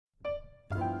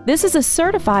This is a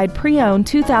certified pre-owned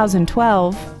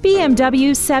 2012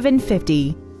 BMW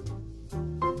 750.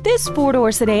 This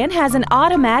four-door sedan has an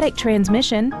automatic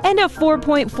transmission and a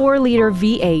 4.4-liter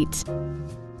V8.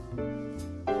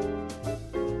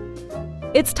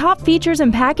 Its top features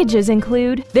and packages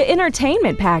include the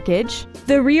entertainment package,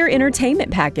 the rear entertainment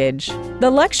package,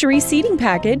 the luxury seating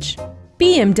package,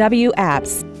 BMW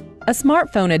apps, a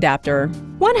smartphone adapter,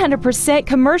 100%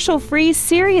 commercial-free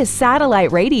Sirius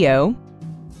satellite radio,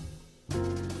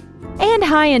 and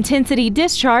high-intensity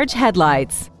discharge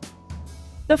headlights.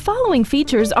 The following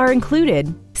features are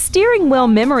included: steering wheel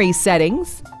memory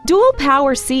settings, dual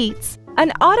power seats,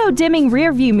 an auto-dimming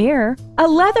rearview mirror, a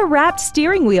leather-wrapped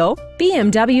steering wheel,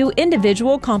 BMW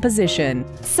individual composition,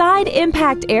 side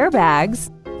impact airbags,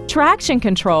 traction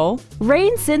control,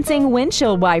 rain-sensing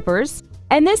windshield wipers,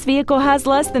 and this vehicle has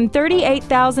less than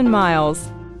 38,000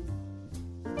 miles.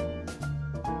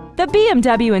 The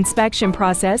BMW inspection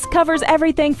process covers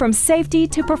everything from safety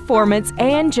to performance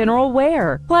and general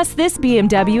wear. Plus, this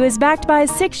BMW is backed by a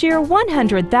 6-year,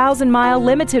 100,000-mile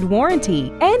limited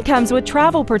warranty and comes with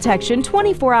travel protection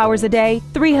 24 hours a day,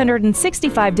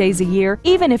 365 days a year,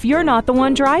 even if you're not the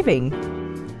one driving.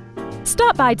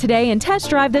 Stop by today and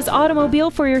test drive this automobile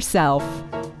for yourself.